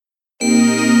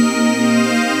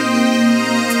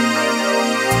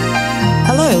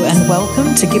and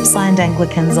welcome to Gippsland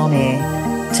Anglicans on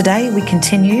Air. Today we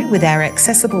continue with our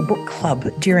accessible book club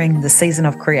during the season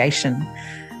of creation.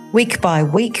 Week by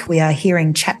week we are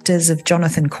hearing chapters of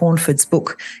Jonathan Cornford's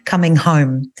book, Coming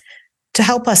Home, to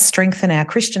help us strengthen our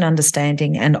Christian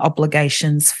understanding and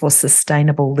obligations for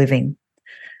sustainable living.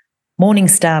 Morning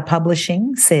Star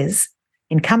Publishing says,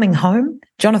 in Coming Home,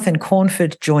 Jonathan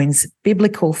Cornford joins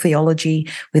biblical theology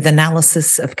with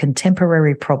analysis of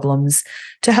contemporary problems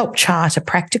to help chart a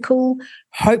practical,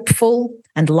 hopeful,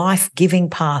 and life-giving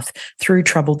path through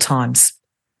troubled times.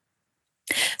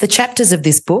 The chapters of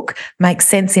this book make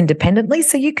sense independently,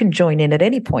 so you can join in at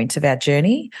any point of our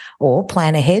journey or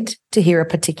plan ahead to hear a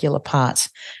particular part.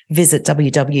 Visit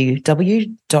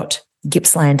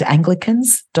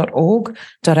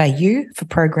www.gippslandanglicans.org.au for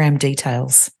program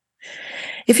details.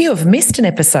 If you have missed an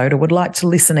episode or would like to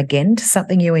listen again to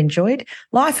something you enjoyed,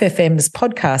 Life FM's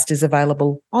podcast is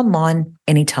available online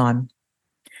anytime.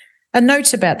 A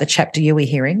note about the chapter you are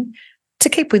hearing: to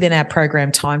keep within our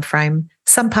program timeframe,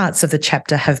 some parts of the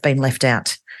chapter have been left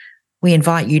out. We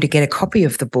invite you to get a copy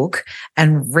of the book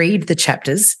and read the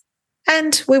chapters,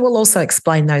 and we will also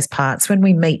explain those parts when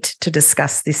we meet to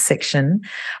discuss this section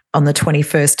on the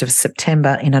 21st of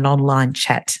September in an online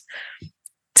chat.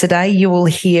 Today you will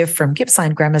hear from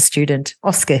Gippsland Grammar student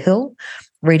Oscar Hill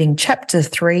reading Chapter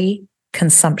 3,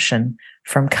 Consumption,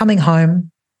 from Coming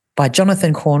Home by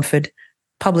Jonathan Cornford,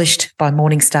 published by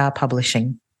Morning Star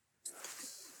Publishing.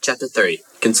 Chapter 3,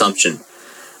 Consumption,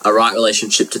 a right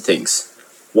relationship to things.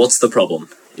 What's the problem?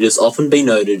 It has often been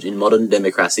noted in modern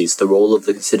democracies the role of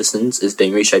the citizens is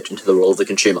being reshaped into the role of the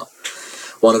consumer.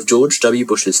 One of George W.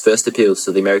 Bush's first appeals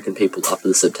to the American people after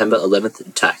the September 11th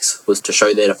attacks was to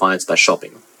show their defiance by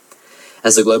shopping.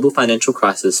 As the global financial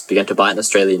crisis began to bite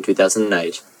Australia in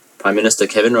 2008, Prime Minister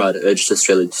Kevin Rudd urged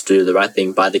Australians to do the right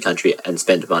thing by the country and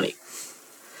spend money.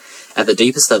 At the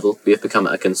deepest level, we have become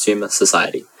a consumer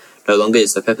society. No longer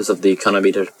is the purpose of the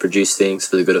economy to produce things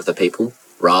for the good of the people.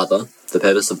 Rather, the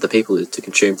purpose of the people is to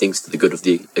consume things for the good of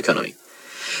the economy.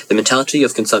 The mentality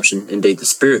of consumption, indeed the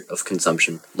spirit of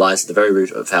consumption, lies at the very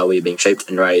root of how we are being shaped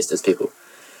and raised as people.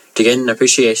 To gain an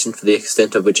appreciation for the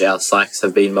extent of which our psyches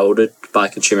have been moulded by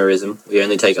consumerism, we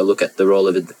only take a look at the role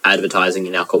of advertising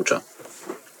in our culture.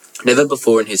 Never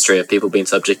before in history have people been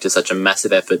subject to such a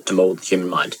massive effort to mould the human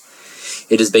mind.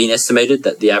 It has been estimated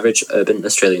that the average urban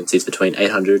Australian sees between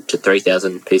 800 to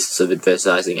 3,000 pieces of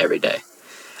advertising every day.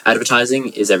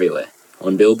 Advertising is everywhere,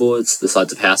 on billboards, the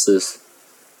sides of houses,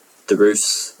 the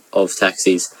roofs of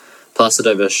taxis, plastered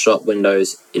over shop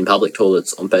windows, in public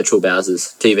toilets, on petrol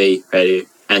bowsers, TV, radio,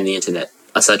 and the internet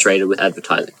are saturated with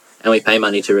advertising, and we pay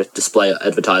money to display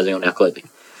advertising on our clothing.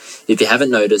 If you haven't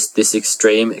noticed this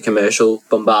extreme commercial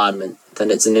bombardment,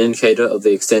 then it's an indicator of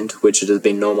the extent to which it has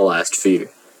been normalised for you.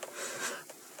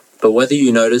 But whether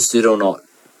you noticed it or not,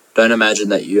 don't imagine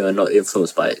that you are not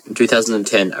influenced by it. In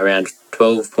 2010, around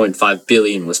 $12.5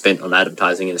 billion was spent on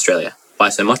advertising in Australia. Why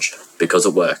so much? Because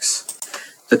it works.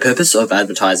 The purpose of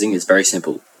advertising is very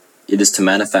simple. It is to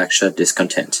manufacture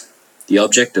discontent. The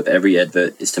object of every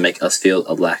advert is to make us feel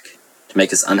a lack, to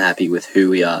make us unhappy with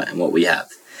who we are and what we have,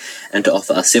 and to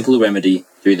offer a simple remedy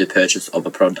through the purchase of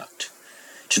a product.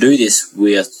 To do this,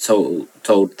 we are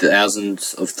told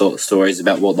thousands of stories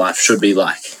about what life should be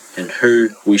like and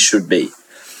who we should be.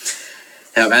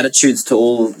 Our attitudes to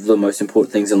all of the most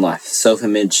important things in life: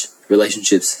 self-image,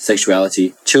 relationships,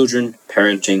 sexuality, children,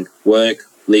 parenting, work,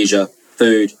 leisure,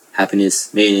 food,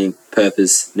 happiness, meaning,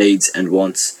 purpose, needs, and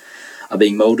wants, are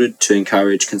being moulded to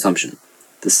encourage consumption.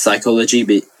 The psychology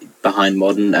behind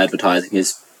modern advertising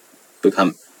has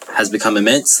become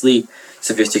immensely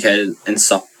sophisticated and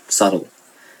subtle,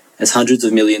 as hundreds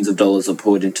of millions of dollars are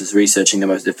poured into researching the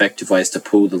most effective ways to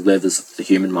pull the levers of the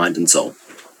human mind and soul.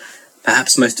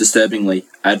 Perhaps most disturbingly,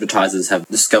 advertisers have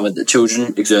discovered that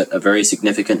children exert a very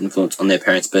significant influence on their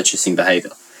parents' purchasing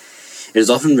behaviour. It is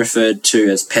often referred to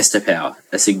as pester power.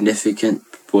 A significant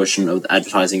proportion of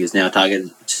advertising is now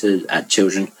targeted at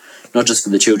children, not just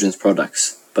for the children's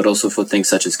products, but also for things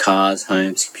such as cars,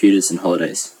 homes, computers, and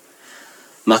holidays.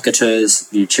 Marketers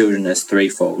view children as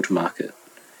threefold: market,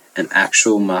 an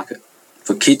actual market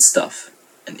for kid stuff,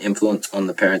 an influence on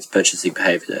the parents' purchasing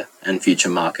behaviour, and future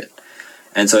market.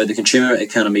 And so the consumer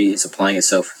economy is applying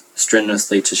itself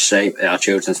strenuously to shape our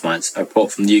children's minds, a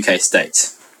report from the UK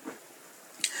states.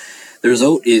 The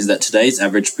result is that today's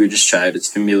average British child is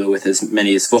familiar with as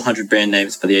many as 400 brand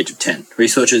names by the age of 10.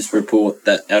 Researchers report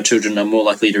that our children are more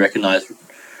likely to recognise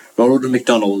Ronald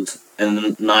McDonald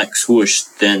and Nike swoosh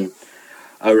than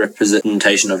a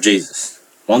representation of Jesus.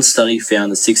 One study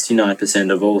found that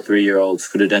 69% of all 3-year-olds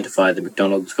could identify the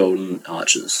McDonald's golden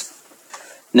arches.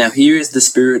 Now here is the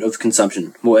spirit of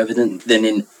consumption, more evident than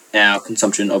in our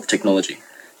consumption of technology.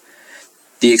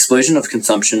 The explosion of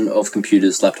consumption of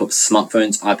computers, laptops,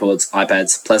 smartphones, iPods,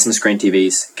 iPads, plasma screen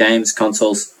TVs, games,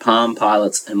 consoles, Palm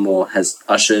Pilots, and more has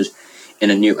ushered in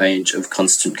a new age of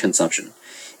constant consumption,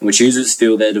 in which users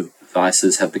feel their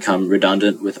devices have become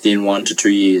redundant within 1 to 2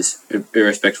 years,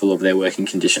 irrespective of their working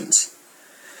conditions.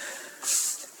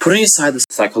 Putting aside the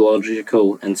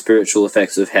psychological and spiritual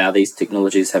effects of how these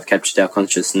technologies have captured our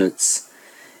consciousness,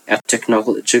 our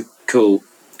technological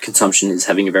consumption is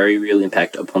having a very real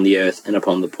impact upon the earth and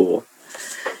upon the poor.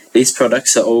 These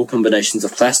products are all combinations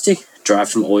of plastic,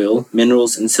 derived from oil,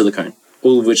 minerals, and silicone,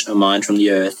 all of which are mined from the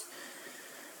earth.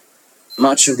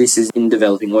 Much of this is in the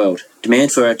developing world.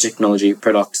 Demand for our technology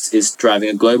products is driving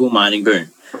a global mining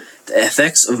boom. The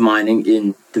effects of mining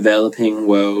in the developing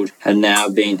world have now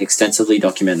been extensively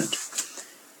documented.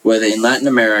 Whether in Latin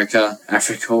America,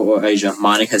 Africa, or Asia,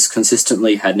 mining has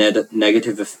consistently had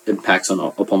negative impacts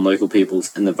upon local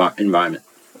peoples and the environment,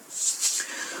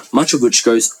 much of which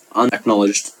goes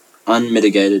unacknowledged,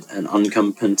 unmitigated, and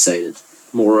uncompensated.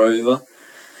 Moreover,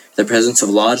 the presence of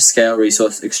large-scale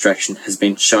resource extraction has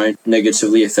been shown to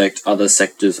negatively affect other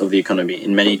sectors of the economy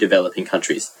in many developing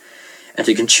countries, and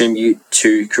to contribute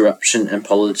to corruption and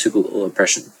political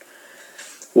oppression.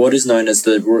 What is known as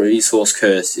the resource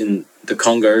curse in the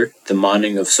Congo, the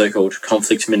mining of so-called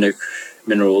conflict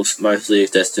minerals, mostly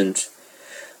destined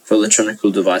for electronic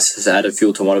devices, has added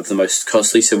fuel to one of the most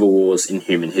costly civil wars in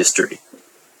human history.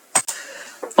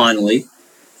 Finally,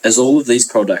 as all of these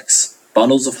products,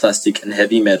 bundles of plastic and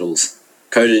heavy metals,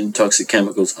 coated in toxic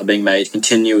chemicals, are being made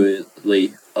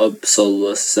continually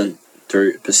obsolescent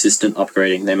through persistent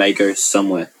upgrading, they may go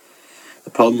somewhere.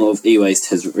 The problem of e-waste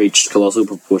has reached colossal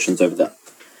proportions over that.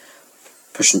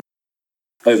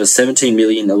 Over 17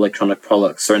 million electronic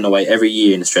products thrown away every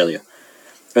year in Australia.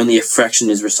 Only a fraction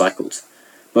is recycled.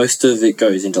 Most of it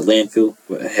goes into landfill,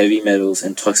 where heavy metals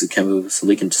and toxic chemicals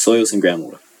leak into soils and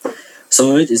groundwater.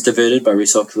 Some of it is diverted by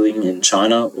recycling in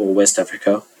China or West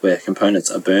Africa, where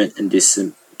components are burnt and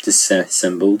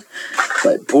disassembled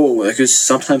by poor workers,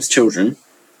 sometimes children,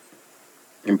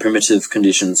 in primitive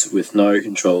conditions with no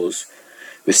controls,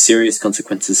 with serious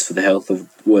consequences for the health of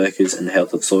workers and the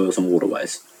health of soils and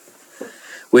waterways.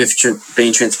 We have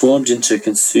been transformed into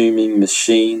consuming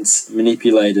machines,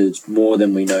 manipulated more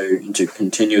than we know into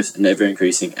continuous and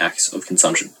ever-increasing acts of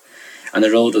consumption, and the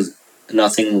result is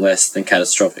nothing less than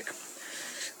catastrophic.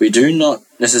 We do not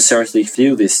necessarily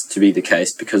feel this to be the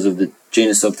case because of the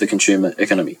genus of the consumer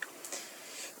economy.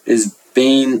 It has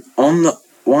been, on the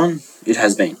one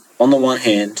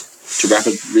hand, to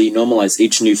rapidly normalise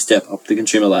each new step up the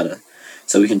consumer ladder,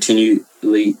 so we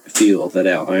continually feel that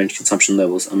our own consumption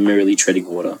levels are merely treading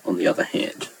water on the other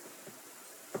hand.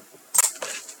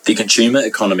 The consumer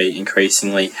economy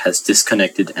increasingly has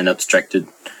disconnected and abstracted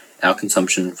our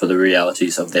consumption for the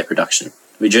realities of their production.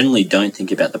 We generally don't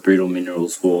think about the brutal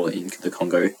minerals war in the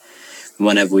Congo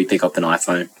whenever we pick up an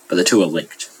iPhone, but the two are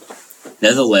linked.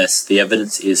 Nevertheless, the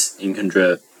evidence is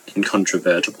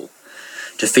incontrovertible.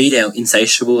 To feed our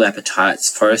insatiable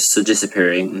appetites, forests are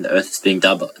disappearing and the earth is being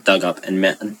dug up and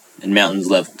mountains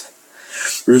leveled.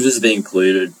 Rivers being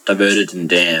polluted, diverted and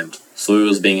dammed,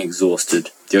 soils being exhausted,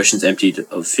 the oceans emptied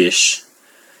of fish.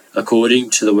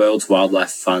 According to the World's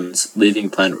Wildlife Fund's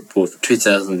Living Planet report for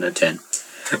 2010,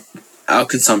 our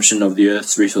consumption of the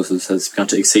Earth's resources has begun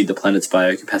to exceed the planet's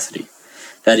biocapacity.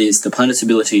 That is, the planet's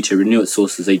ability to renew its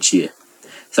sources each year.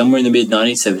 Somewhere in the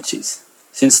mid-1970s.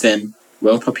 Since then,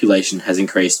 world population has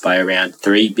increased by around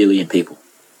 3 billion people.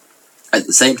 At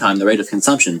the same time, the rate of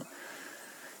consumption,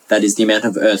 that is, the amount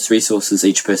of Earth's resources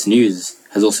each person uses,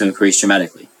 has also increased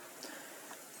dramatically.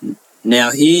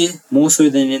 Now here, more so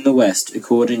than in the West,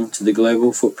 according to the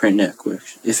Global Footprint Network,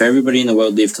 if everybody in the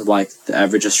world lived like the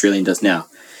average Australian does now,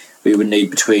 we would need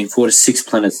between 4 to 6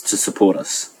 planets to support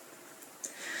us.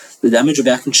 The damage of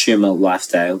our consumer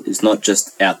lifestyle is not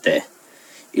just out there.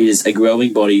 It is a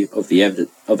growing body of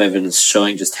evidence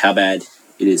showing just how bad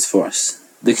it is for us,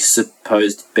 the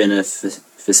supposed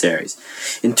beneficiaries.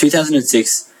 In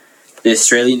 2006, the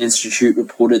Australian Institute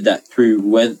reported that though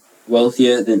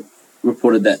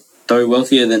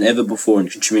wealthier than ever before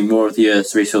and consuming more of the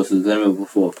Earth's resources than ever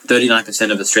before,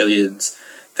 39% of Australians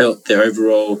felt their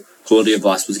overall quality of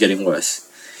life was getting worse.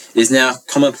 It is now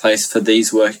commonplace for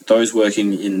those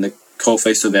working in the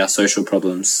coalface of our social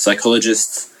problems,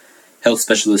 psychologists, health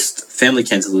specialists, family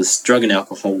counsellors, drug and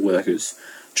alcohol workers,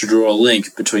 to draw a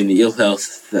link between the ill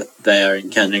health that they are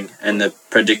encountering and the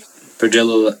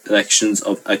predilections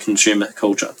of a consumer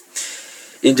culture.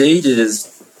 Indeed, it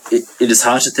is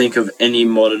hard to think of any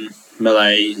modern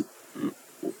malaise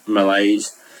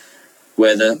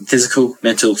whether physical,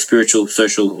 mental, spiritual,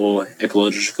 social, or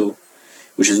ecological,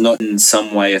 which is not in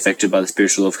some way affected by the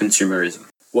spiritual of consumerism.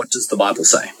 What does the Bible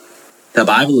say? The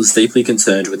Bible is deeply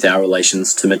concerned with our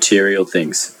relations to material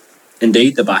things.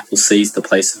 Indeed, the Bible sees the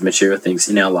place of material things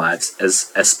in our lives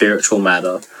as a spiritual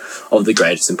matter of the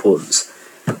greatest importance.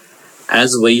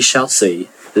 As we shall see,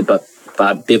 the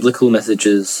biblical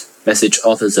message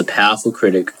offers a powerful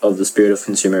critic of the spirit of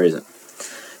consumerism.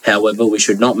 However, we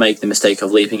should not make the mistake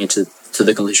of leaping into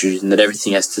the conclusion that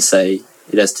everything it has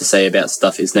to say about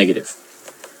stuff is negative.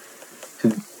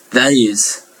 That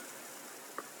is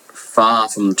far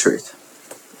from the truth.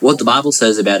 What the Bible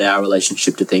says about our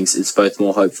relationship to things is both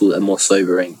more hopeful and more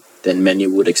sobering than many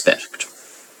would expect.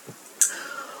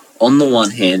 On the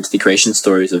one hand, the creation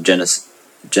stories of Genesis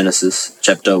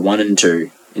chapter 1 and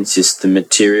 2 insist the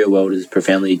material world is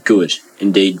profoundly good,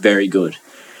 indeed very good,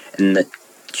 and that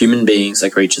human beings are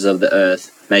creatures of the earth,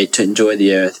 made to enjoy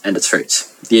the earth and its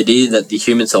fruits. The idea that the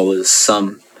human soul is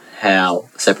somehow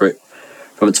separate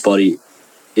from its body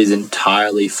is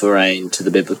entirely foreign to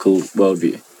the biblical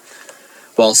worldview.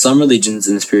 While some religions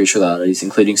and spiritualities,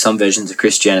 including some versions of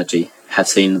Christianity, have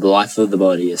seen the life of the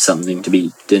body as something to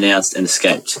be denounced and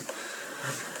escaped,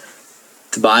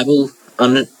 the Bible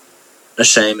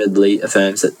unashamedly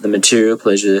affirms that the material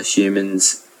pleasures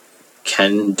humans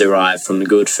can derive from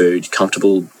good food,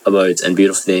 comfortable abodes, and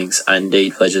beautiful things are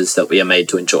indeed pleasures that we are made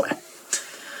to enjoy.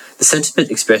 The sentiment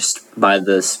expressed by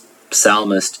the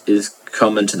psalmist is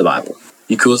common to the Bible.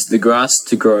 You cause the grass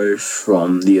to grow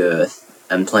from the earth,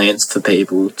 and plants for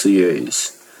people to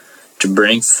use, to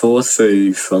bring forth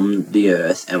food from the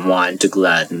earth and wine to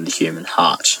gladden the human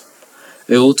heart,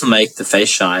 oil to make the face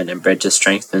shine and bread to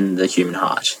strengthen the human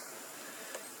heart.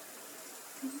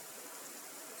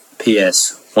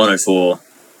 P.S.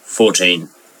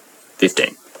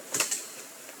 104:14-15.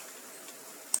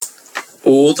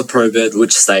 Or the proverb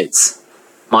which states,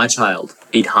 "My child,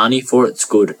 eat honey for its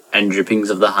good, and drippings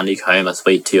of the honeycomb are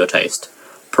sweet to your taste."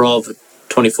 Prov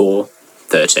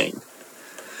 24:13.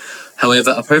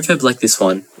 However, a proverb like this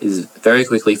one is very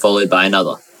quickly followed by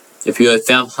another. If you have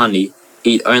found honey,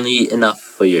 eat only enough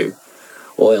for you,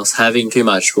 or else having too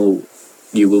much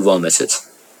you will vomit it.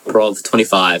 Prov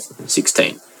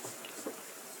 25:16.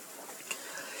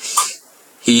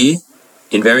 Here,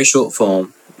 in very short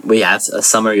form, we have a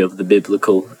summary of the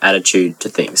biblical attitude to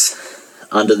things.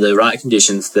 Under the right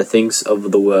conditions, the things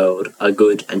of the world are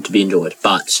good and to be enjoyed,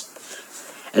 but,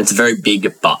 and it's a very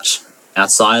big but,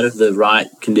 outside of the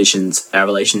right conditions, our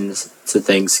relations to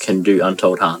things can do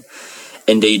untold harm.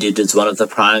 Indeed, it is one of the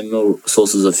primal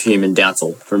sources of human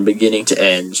downfall. From beginning to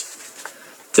end,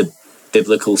 the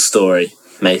biblical story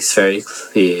makes very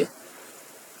clear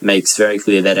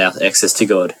that our access to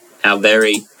God, our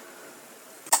very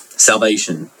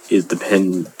salvation, is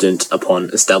dependent upon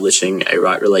establishing a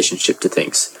right relationship to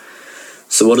things.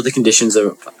 So what are the conditions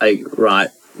of a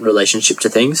right relationship to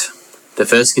things? The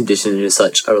first condition is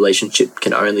such a relationship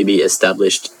can only be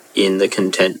established in the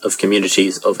content of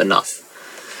communities of enough.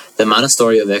 The manna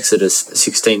story of Exodus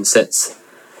 16 sets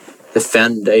the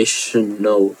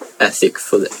foundational ethic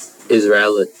for the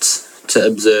Israelites to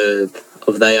observe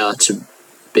if they are to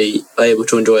be able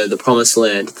to enjoy the promised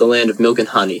land, the land of milk and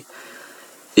honey.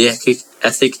 The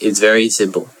ethic is very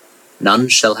simple. None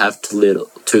shall have too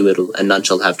little, and none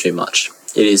shall have too much.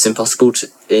 It is impossible to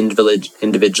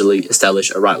individually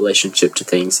establish a right relationship to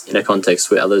things in a context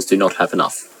where others do not have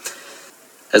enough.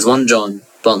 As 1 John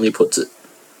bluntly puts it,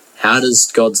 how does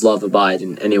God's love abide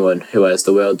in anyone who has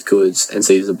the world's goods and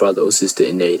sees a brother or sister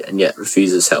in need and yet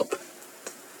refuses help?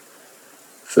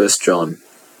 1 John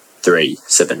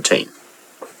 3:17.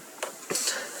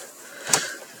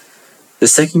 The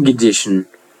second condition,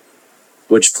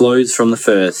 which flows from the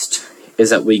first, is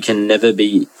that we can never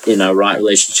be in a right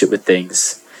relationship with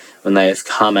things when they have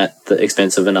come at the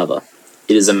expense of another.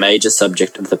 It is a major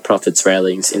subject of the prophets'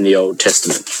 railings in the Old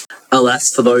Testament. Alas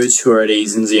for those who are at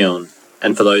ease in Zion,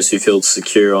 and for those who feel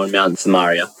secure on Mount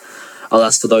Samaria.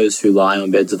 Alas for those who lie on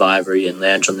beds of ivory and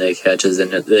lounge on their couches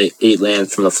and eat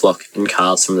lambs from the flock and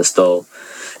calves from the stall,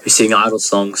 who sing idle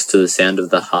songs to the sound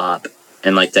of the harp,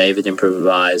 and like David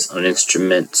improvise on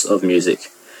instruments of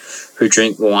music, who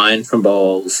drink wine from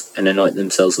bowls and anoint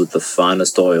themselves with the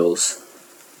finest oils,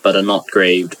 but are not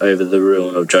grieved over the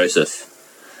ruin of Joseph.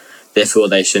 Therefore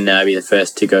they shall now be the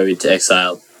first to go into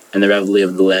exile, and the revelry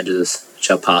of the landers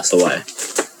shall pass away.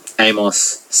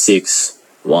 Amos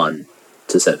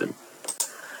 6:1-7.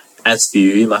 As for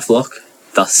you, my flock,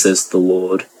 thus says the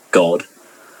Lord God,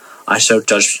 I shall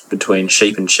judge between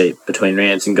sheep and sheep, between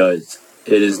rams and goats.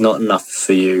 It is not enough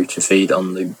for you to feed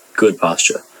on the good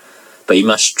pasture, but you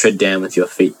must tread down with your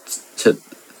feet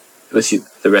with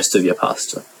the rest of your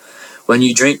pasture. When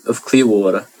you drink of clear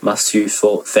water, must you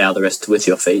foul the rest with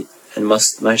your feet? And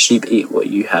must my sheep eat what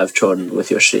you have trodden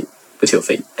with your feet,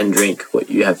 and drink what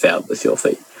you have fouled with your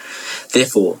feet?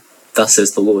 Therefore, thus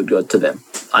says the Lord God to them,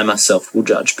 I myself will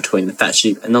judge between the fat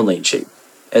sheep and the lean sheep.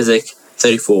 Ezekiel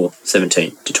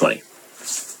 34:17-20.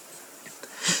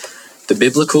 The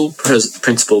biblical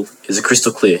principle is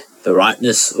crystal clear. The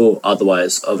rightness or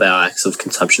otherwise of our acts of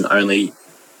consumption can only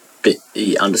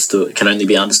be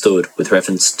understood with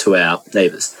reference to our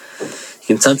neighbours.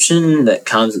 Consumption that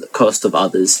comes at the cost of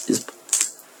others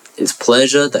is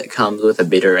pleasure that comes with a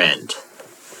bitter end.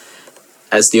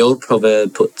 As the old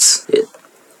proverb puts it,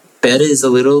 better is a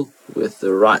little with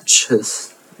the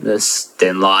righteousness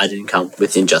than light income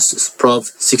with injustice.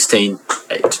 Proverbs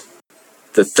 16:8.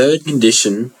 The third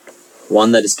condition,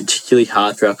 one that is particularly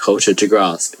hard for our culture to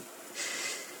grasp,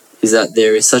 is that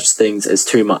there is such things as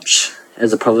too much,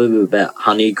 as a proverb about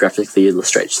honey graphically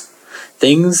illustrates.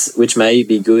 Things which may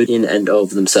be good in and of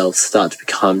themselves start to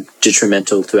become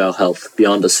detrimental to our health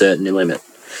beyond a certain limit.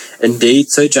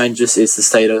 Indeed, so dangerous is the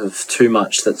state of too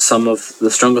much that some of the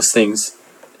strongest things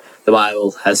the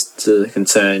Bible has to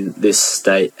concern this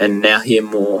state, and now hear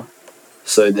more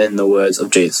so than the words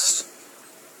of Jesus.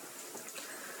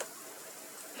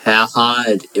 How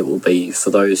hard it will be for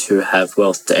those who have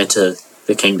wealth to enter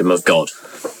the kingdom of God.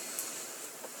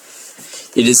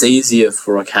 It is easier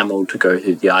for a camel to go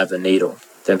through the eye of a needle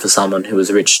than for someone who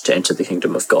is rich to enter the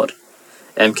kingdom of God.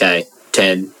 MK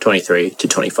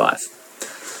 10:23-25.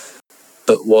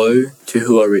 But woe to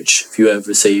who are rich, if you have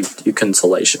received your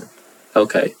consolation.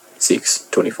 LK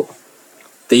 6:24.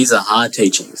 These are hard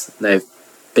teachings. They've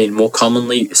been more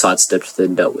commonly sidestepped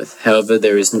than dealt with. However,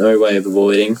 there is no way of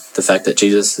avoiding the fact that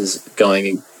Jesus is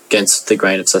going against the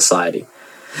grain of society.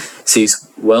 He sees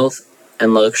wealth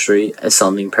and luxury as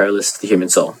something perilous to the human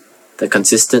soul. The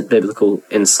consistent biblical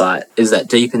insight is that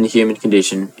deep in the human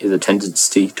condition is a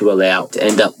tendency to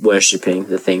end up worshipping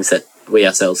the things that we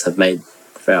ourselves have made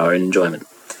for our own enjoyment.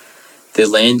 Their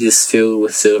land is filled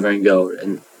with silver and gold,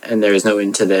 and there is no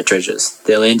end to their treasures.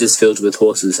 Their land is filled with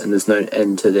horses, and there's no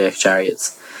end to their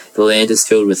chariots. The land is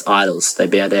filled with idols. They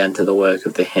bow down to the work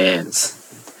of their hands,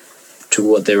 to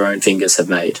what their own fingers have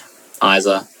made.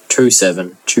 Isaiah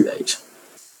 2:7-8.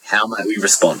 How might we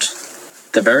respond?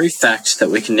 The very fact that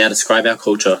we can now describe our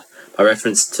culture by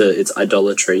reference to its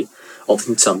idolatry of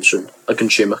consumption, a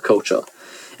consumer culture,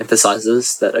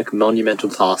 emphasizes that a monumental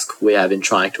task we have in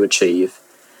trying to achieve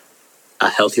a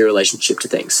healthier relationship to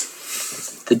things.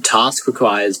 The task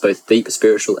requires both deep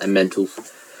spiritual and mental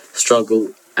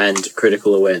struggle and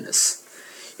critical awareness.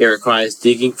 It requires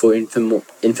digging for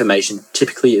information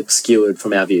typically obscured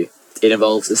from our view. It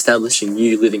involves establishing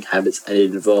new living habits, and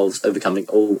it involves overcoming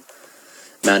all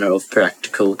manner of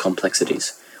practical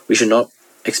complexities. We should not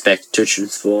expect to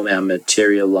transform our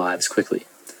material lives quickly,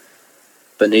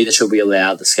 but neither should we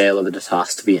allow the scale of the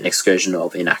task to be an excursion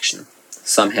of inaction.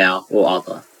 Somehow or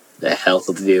other, the health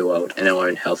of the world and our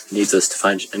own health needs us to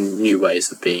find new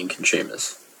ways of being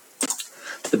consumers.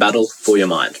 The battle for your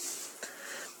mind.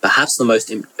 Perhaps the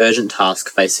most urgent task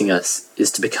facing us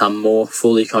is to become more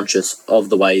fully conscious of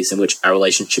the ways in which our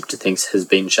relationship to things has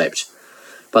been shaped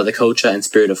by the culture and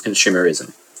spirit of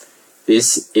consumerism.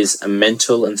 This is a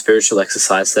mental and spiritual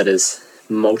exercise that has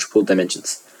multiple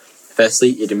dimensions.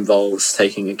 Firstly, it involves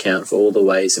taking account for all the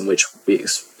ways in which we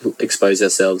expose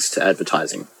ourselves to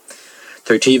advertising.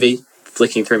 Through TV,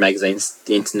 flicking through magazines,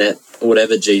 the internet, or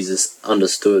whatever Jesus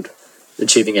understood,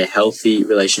 achieving a healthy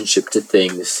relationship to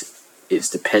things is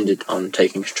dependent on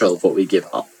taking control of what we give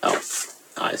our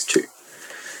eyes to.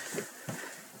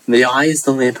 The eye is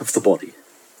the lamp of the body.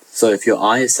 So if your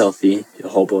eye is healthy, your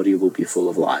whole body will be full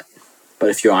of light. But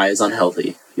if your eye is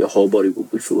unhealthy, your whole body will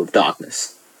be full of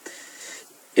darkness.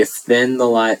 If then the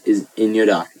light is in you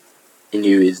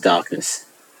is darkness,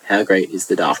 how great is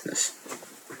the darkness?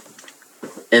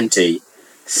 MT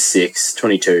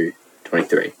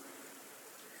 6:22-23.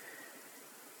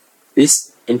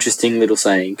 This interesting little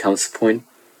saying comes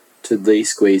pointedly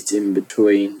squeezed in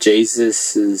between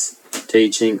Jesus'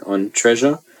 teaching on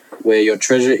treasure, where your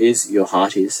treasure is, your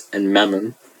heart is, and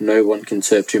mammon, no one can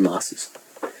serve two masters.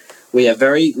 We have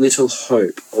very little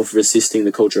hope of resisting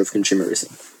the culture of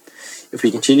consumerism if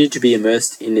we continue to be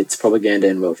immersed in its propaganda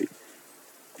and worldview.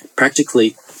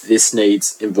 Practically, this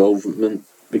needs involvement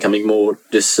becoming more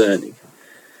discerning,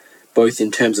 both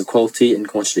in terms of quality and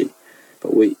quantity,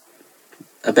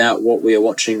 about what we are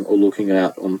watching or looking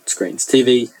at on screens,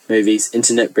 TV, movies,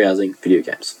 internet browsing, video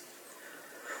games,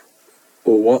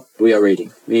 or what we are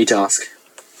reading. We need to ask,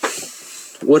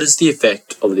 what is the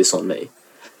effect of this on me?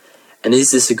 And is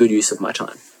this a good use of my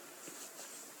time?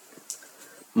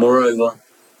 Moreover,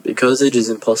 because it is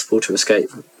impossible to escape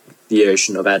the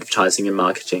ocean of advertising and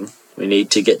marketing, we need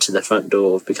to get to the front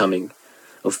door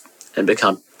and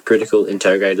become critical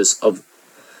interrogators of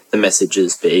the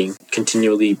messages being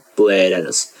continually blared at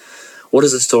us. What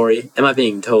is the story? Am I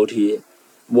being told here?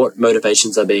 What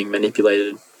motivations are being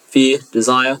manipulated? Fear?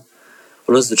 Desire?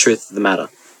 What is the truth of the matter?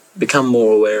 Become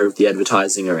more aware of the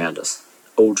advertising around us.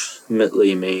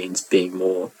 Ultimately means being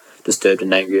more disturbed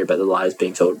and angry about the lies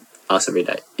being told us every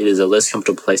day. It is a less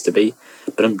comfortable place to be,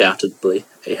 but undoubtedly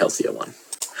a healthier one.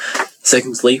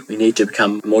 Secondly, we need to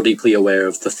become more deeply aware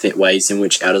of the ways in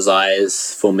which our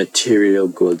desires for material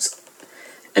goods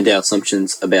and our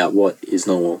assumptions about what is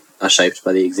normal are shaped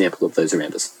by the example of those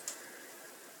around us.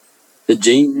 The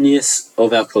genius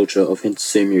of our culture of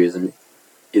consumerism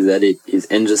is that it is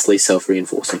endlessly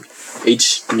self-reinforcing.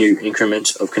 Each new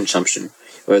increment of consumption,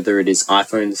 whether it is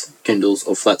iPhones, Kindles,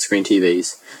 or flat-screen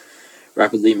TVs,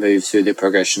 rapidly moves through the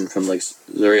progression from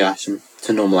luxury item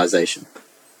to normalization,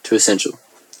 to essential.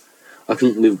 I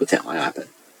couldn't live without my iPad.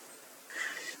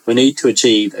 We need to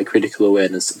achieve a critical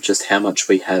awareness of just how much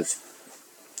we have.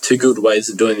 Two good ways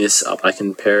of doing this are by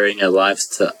comparing our lives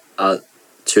to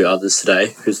others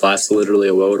today, whose lives are literally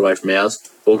a world away from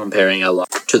ours, or comparing our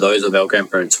lives to those of our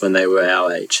grandparents when they were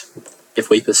our age. If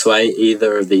we pursue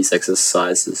either of these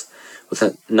exercises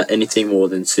without anything more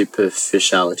than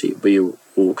superficiality, we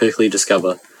will quickly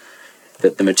discover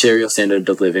that the material standard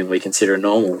of living we consider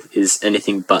normal is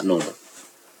anything but normal.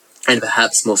 And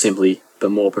perhaps more simply,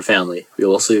 but more profoundly, we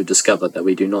will also discover that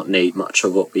we do not need much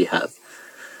of what we have.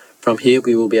 From here,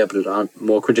 we will be able to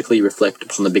more critically reflect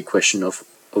upon the big question of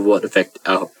what effect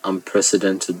our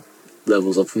unprecedented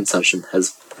levels of consumption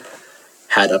has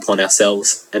had upon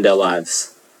ourselves and our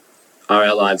lives. Are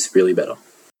our lives really better?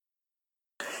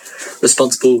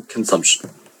 Responsible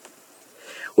consumption.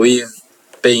 We've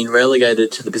been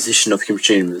relegated to the position of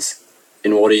consumers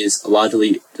in what is a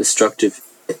largely destructive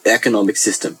economic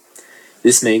system.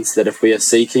 This means that if we are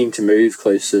seeking to move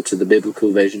closer to the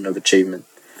biblical vision of achievement,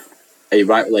 a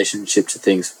right relationship to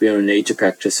things, we will need to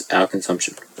practice our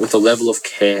consumption with a level of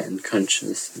care and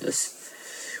consciousness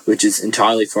which is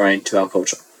entirely foreign to our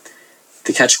culture.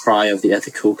 The catch cry of the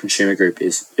ethical consumer group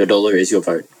is, your dollar is your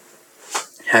vote.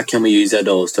 How can we use our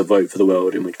dollars to vote for the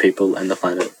world in which people and the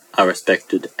planet are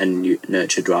respected and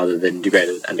nurtured rather than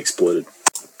degraded and exploited?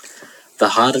 The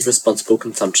heart of responsible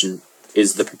consumption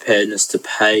is the preparedness to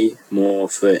pay more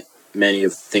for many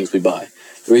of the things we buy.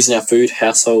 The reason our food,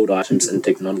 household items, and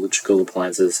technological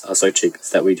appliances are so cheap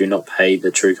is that we do not pay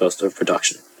the true cost of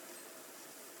production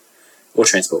or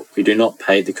transport. We do not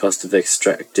pay the cost of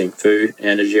extracting food,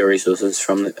 energy, or resources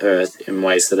from the earth in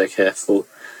ways that are careful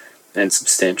and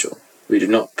substantial. We do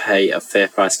not pay a fair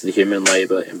price for the human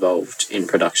labour involved in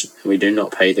production, and we do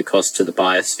not pay the cost to the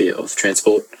biosphere of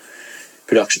transport,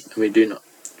 production, and we do not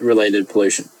related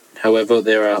pollution. However,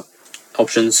 there are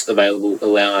options available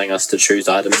allowing us to choose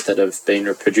items that have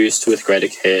been produced with greater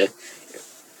care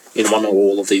in one or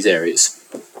all of these areas.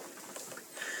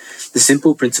 The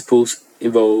simple principles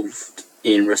involved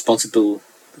in responsible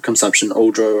consumption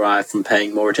all derive from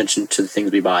paying more attention to the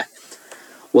things we buy.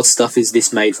 What stuff is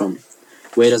this made from?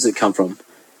 Where does it come from?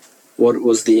 What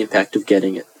was the impact of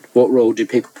getting it? What role did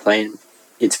people play in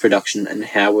its production, and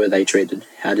how were they treated?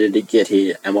 How did it get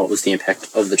here, and what was the impact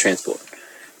of the transport?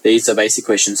 These are basic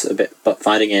questions, but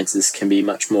finding answers can be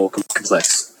much more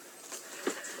complex.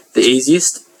 The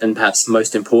easiest and perhaps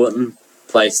most important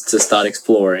place to start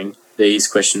exploring these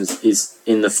questions is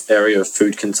in the area of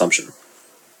food consumption.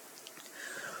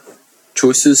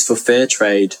 Choices for fair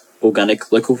trade,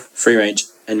 organic, local, free-range,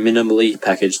 and minimally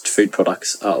packaged food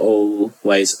products are all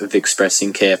ways of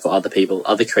expressing care for other people,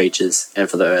 other creatures, and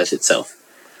for the earth itself.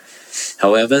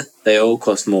 However, they all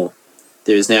cost more.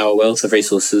 There is now a wealth of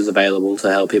resources available to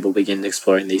help people begin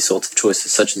exploring these sorts of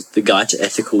choices, such as the Guide to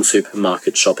Ethical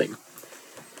Supermarket Shopping.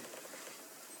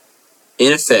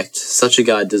 In effect, such a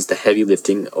guide does the heavy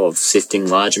lifting of sifting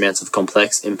large amounts of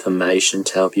complex information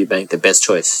to help you make the best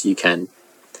choice you can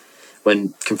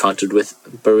when confronted with a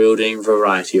bewildering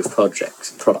variety of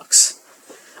products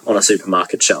on a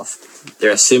supermarket shelf.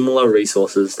 There are similar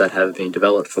resources that have been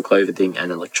developed for clothing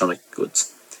and electronic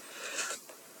goods.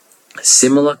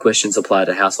 Similar questions apply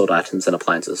to household items and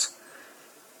appliances.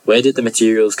 Where did the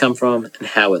materials come from, and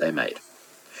how were they made?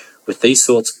 With these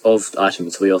sorts of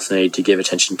items, we also need to give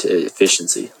attention to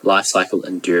efficiency, life cycle,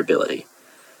 and durability.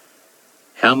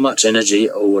 How much energy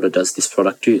or water does this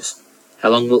product use? How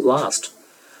long will it last?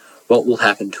 What will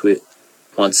happen to it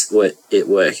once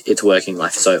its working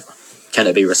life is over? Can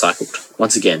it be recycled?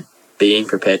 Once again, being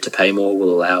prepared to pay more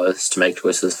will allow us to make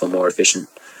choices for more efficient,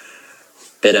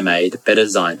 better made, better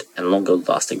designed, and longer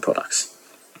lasting products.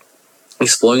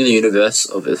 Exploring the universe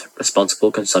of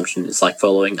responsible consumption is like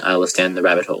following Alice down the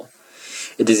rabbit hole.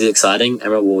 It is exciting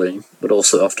and rewarding, but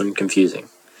also often confusing.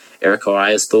 It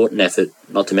requires thought and effort,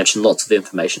 not to mention lots of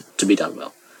information, to be done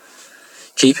well.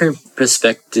 Keeping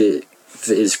perspective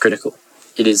is critical.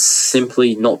 It is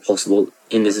simply not possible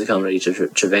in this economy to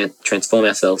transform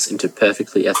ourselves into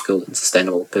perfectly ethical and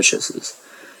sustainable purchasers.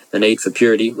 The need for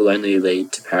purity will only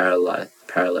lead to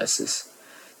paralysis.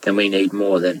 Then we need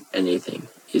more than anything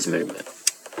is movement.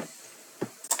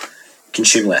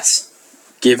 Consume less.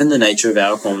 Given the nature of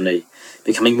our economy,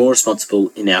 becoming more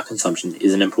responsible in our consumption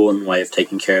is an important way of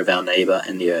taking care of our neighbour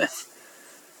and the earth.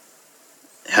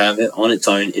 However, on its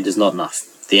own, it is not enough.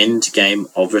 The end game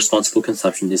of responsible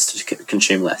consumption is to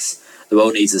consume less. The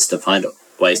world needs us to find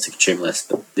ways to consume less,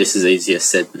 but this is easier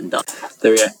said than done.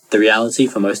 The reality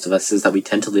for most of us is that we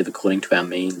tend to live according to our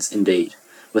means, indeed.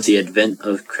 With the advent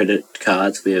of credit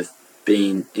cards, we have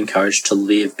been encouraged to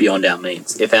live beyond our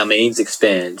means. If our means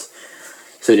expand,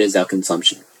 so does our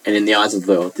consumption. And in the eyes of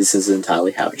the world, this is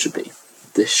entirely how it should be.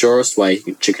 The surest way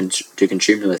to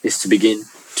consume less is to begin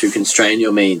to constrain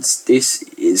your means. This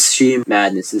is sheer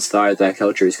madness as far as our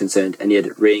culture is concerned, and yet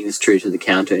it rings true to the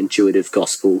counterintuitive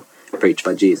gospel preached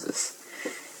by Jesus.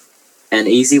 An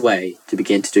easy way to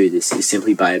begin to do this is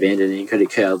simply by abandoning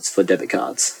credit cards for debit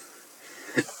cards.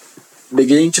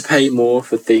 Beginning to pay more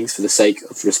for things for the sake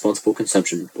of responsible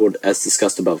consumption, or as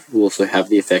discussed above, will also have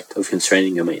the effect of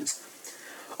constraining your means.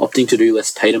 Opting to do less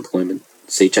paid employment,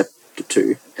 see Chapter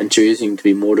 2, and choosing to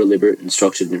be more deliberate and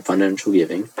structured in financial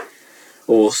giving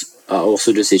are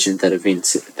also decisions that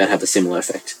have a similar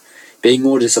effect. Being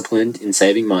more disciplined in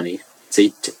saving money,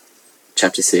 see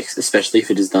Chapter 6, especially if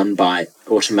it is done by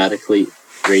automatically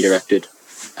redirected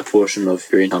a portion of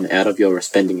your income out of your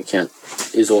spending account,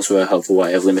 is also a helpful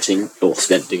way of limiting your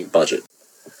spending budget.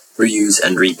 Reuse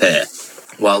and repair.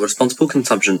 While responsible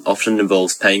consumption often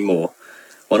involves paying more,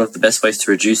 one of the best ways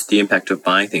to reduce the impact of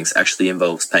buying things actually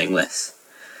involves paying less.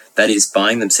 That is,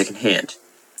 buying them second-hand.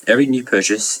 Every new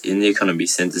purchase in the economy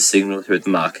sends a signal through the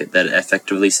market that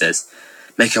effectively says,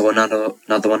 "Make another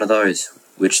one of those,"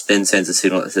 which then sends a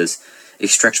signal that says,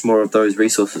 "Extract more of those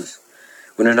resources."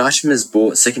 When an item is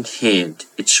bought second-hand,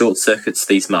 it short-circuits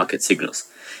these market signals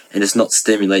and does not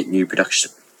stimulate new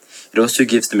production. It also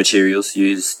gives the materials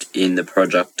used in the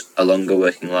product a longer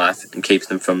working life and keeps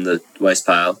them from the waste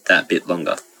pile that bit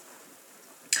longer.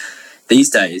 These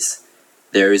days,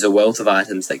 there is a wealth of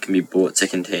items that can be bought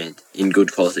second-hand, in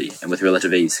good quality, and with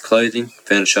relative ease: clothing,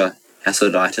 furniture,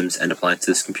 household items and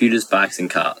appliances, computers, bikes and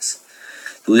cars.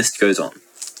 The list goes on.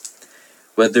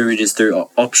 Whether it is through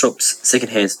op shops,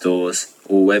 second-hand stores,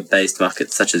 or web-based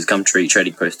markets such as Gumtree,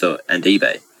 Trading Post, and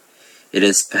eBay, it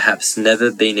has perhaps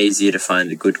never been easier to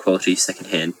find a good quality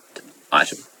second-hand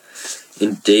item.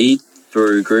 Indeed,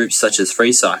 through groups such as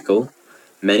FreeCycle,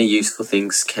 many useful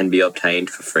things can be obtained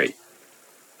for free.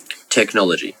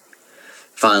 Technology.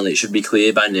 Finally, it should be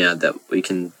clear by now that we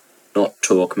can not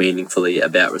talk meaningfully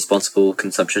about responsible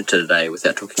consumption today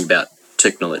without talking about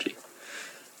technology.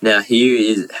 Now,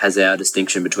 here has our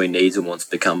distinction between needs and wants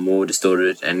become more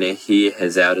distorted, and here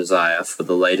has our desire for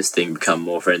the latest thing become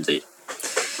more frenzied.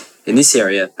 In this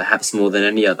area, perhaps more than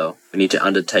any other, we need to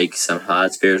undertake some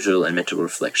hard spiritual and mental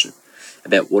reflection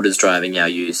about what is driving our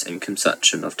use and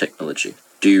consumption of technology.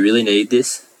 Do you really need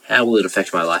this? How will it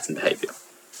affect my life and behaviour?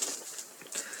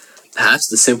 Perhaps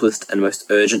the simplest and most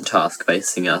urgent task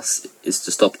facing us is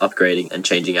to stop upgrading and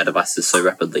changing our devices so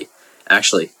rapidly.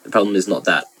 Actually, the problem is not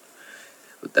that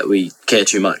we care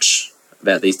too much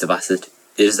about these devices.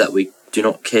 It is that we do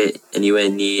not care anywhere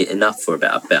near enough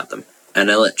about them. An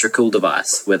electrical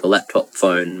device, whether laptop,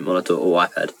 phone, monitor or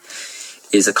iPad,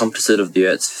 is a composite of the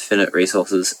Earth's finite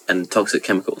resources and toxic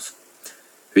chemicals,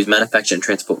 whose manufacture and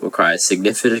transport requires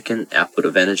significant output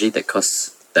of energy that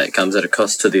comes at a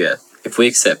cost to the Earth. If we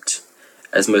accept,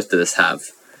 as most of us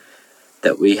have,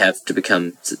 that we have to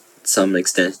become to some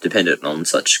extent dependent on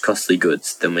such costly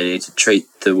goods, then we need to treat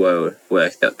the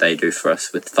work that they do for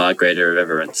us with far greater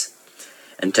reverence,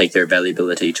 and take their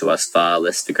valuability to us far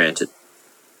less for granted.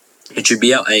 It should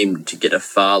be our aim to get a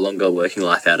far longer working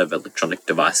life out of electronic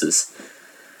devices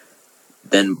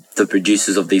than the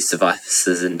producers of these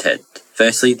devices intend.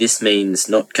 Firstly, this means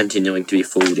not continuing to be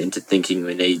fooled into thinking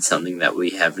we need something that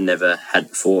we have never had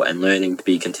before and learning to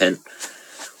be content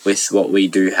with what we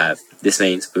do have. This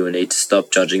means we will need to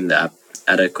stop judging the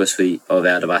adequacy of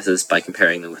our devices by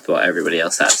comparing them with what everybody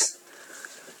else has.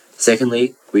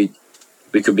 Secondly, we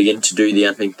could begin to do the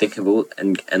unthinkable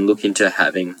and look into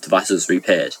having devices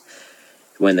repaired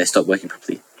when they stop working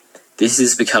properly. This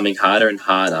is becoming harder and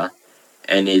harder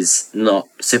and is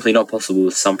simply not possible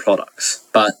with some products,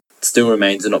 but still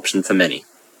remains an option for many.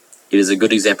 It is a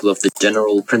good example of the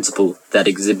general principle that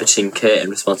exhibiting care and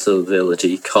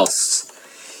responsibility costs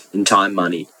in time,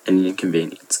 money, and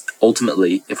inconvenience.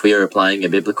 Ultimately, if we are applying a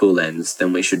biblical lens,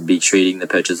 then we should be treating the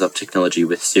purchase of technology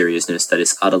with seriousness that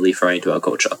is utterly foreign to our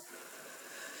culture.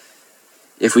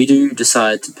 If we do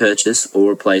decide to purchase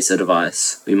or replace a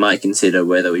device, we might consider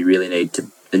whether we really need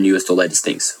the newest or latest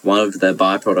things. One of the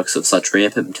byproducts of such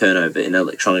rampant turnover in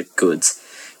electronic goods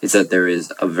is that there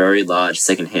is a very large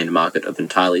second-hand market of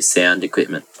entirely sound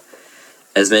equipment.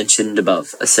 As mentioned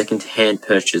above, a second-hand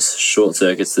purchase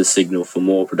short-circuits the signal for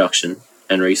more production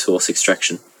and resource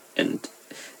extraction and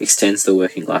extends the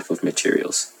working life of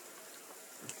materials.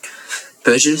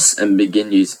 Purchase and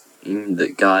begin using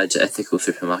the guide to ethical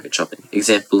supermarket shopping.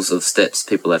 Examples of steps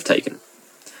people have taken.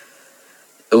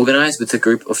 Organize with a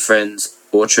group of friends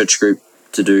or church group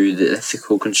to do the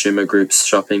ethical consumer groups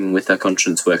shopping with a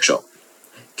conscience workshop.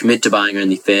 Commit to buying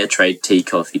only fair trade tea,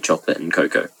 coffee, chocolate, and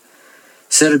cocoa.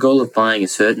 Set a goal of buying a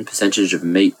certain percentage of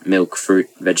meat, milk, fruit,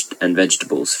 and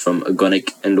vegetables from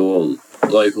organic and all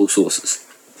local sources.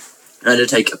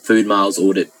 Undertake a food miles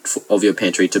audit of your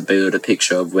pantry to build a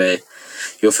picture of where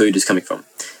your food is coming from.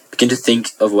 Begin to think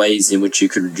of ways in which you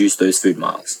could reduce those food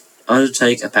miles.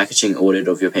 Undertake a packaging audit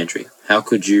of your pantry. How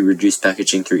could you reduce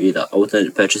packaging through either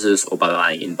alternate purchases or by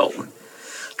buying in bulk?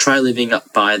 Try living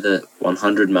up by the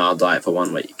 100-mile diet for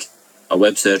 1 week. A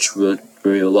web search will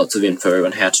reveal lots of info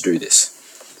on how to do this.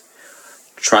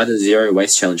 Try the Zero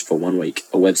Waste Challenge for 1 week.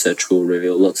 A web search will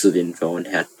reveal lots of info on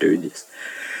how to do this.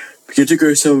 Begin to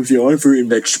grow some of your own fruit and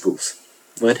vegetables.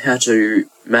 Learn how to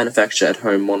manufacture at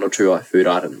home 1 or 2 food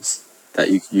items that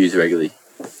you use regularly.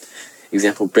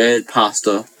 Example, bread,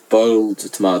 pasta, boiled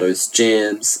tomatoes,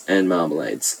 jams, and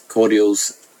marmalades,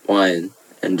 cordials, wine,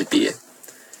 and beer.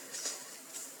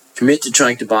 Commit to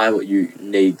trying to buy what you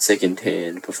need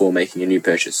second-hand before making a new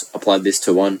purchase. Apply this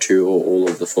to 1, 2, or all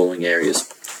of the following areas: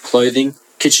 clothing,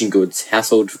 kitchen goods,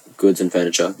 household goods and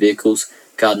furniture, vehicles,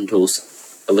 garden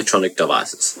tools, electronic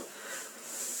devices.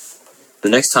 The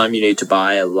next time you need to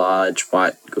buy a large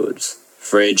white goods,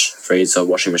 fridge, freezer,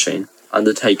 washing machine,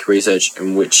 undertake research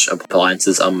in which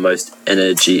appliances are most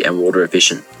energy and water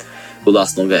efficient, will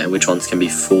last longer, and which ones can be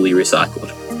fully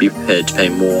recycled. Be prepared to pay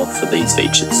more for these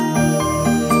features.